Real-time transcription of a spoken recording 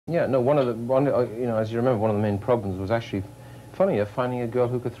Yeah, no, you know, as you remember, one of the main problems was actually, funny enough, finding a girl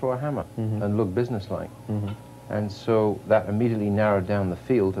who could throw a hammer and look businesslike. And so that immediately narrowed down the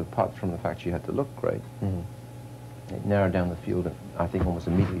field, apart from the fact she had to look great. It narrowed down the field, I think, almost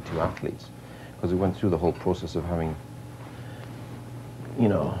immediately to athletes, because we went through the whole process of having, you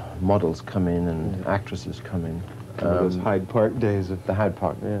know, models come in and actresses come in. Those Hyde Park days of... The Hyde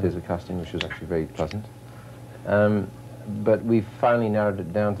Park days of casting, which was actually very pleasant. But we finally narrowed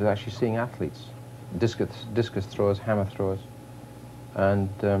it down to actually seeing athletes, discus throwers, hammer throwers. And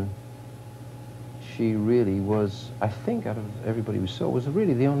she really was, I think, out of everybody we saw, was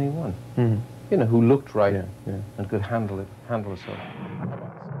really the only one, you know, who looked right and could handle herself.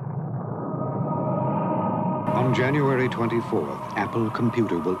 On January 24th, Apple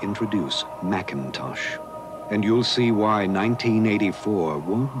Computer will introduce Macintosh. And you'll see why 1984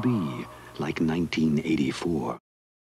 won't be like 1984.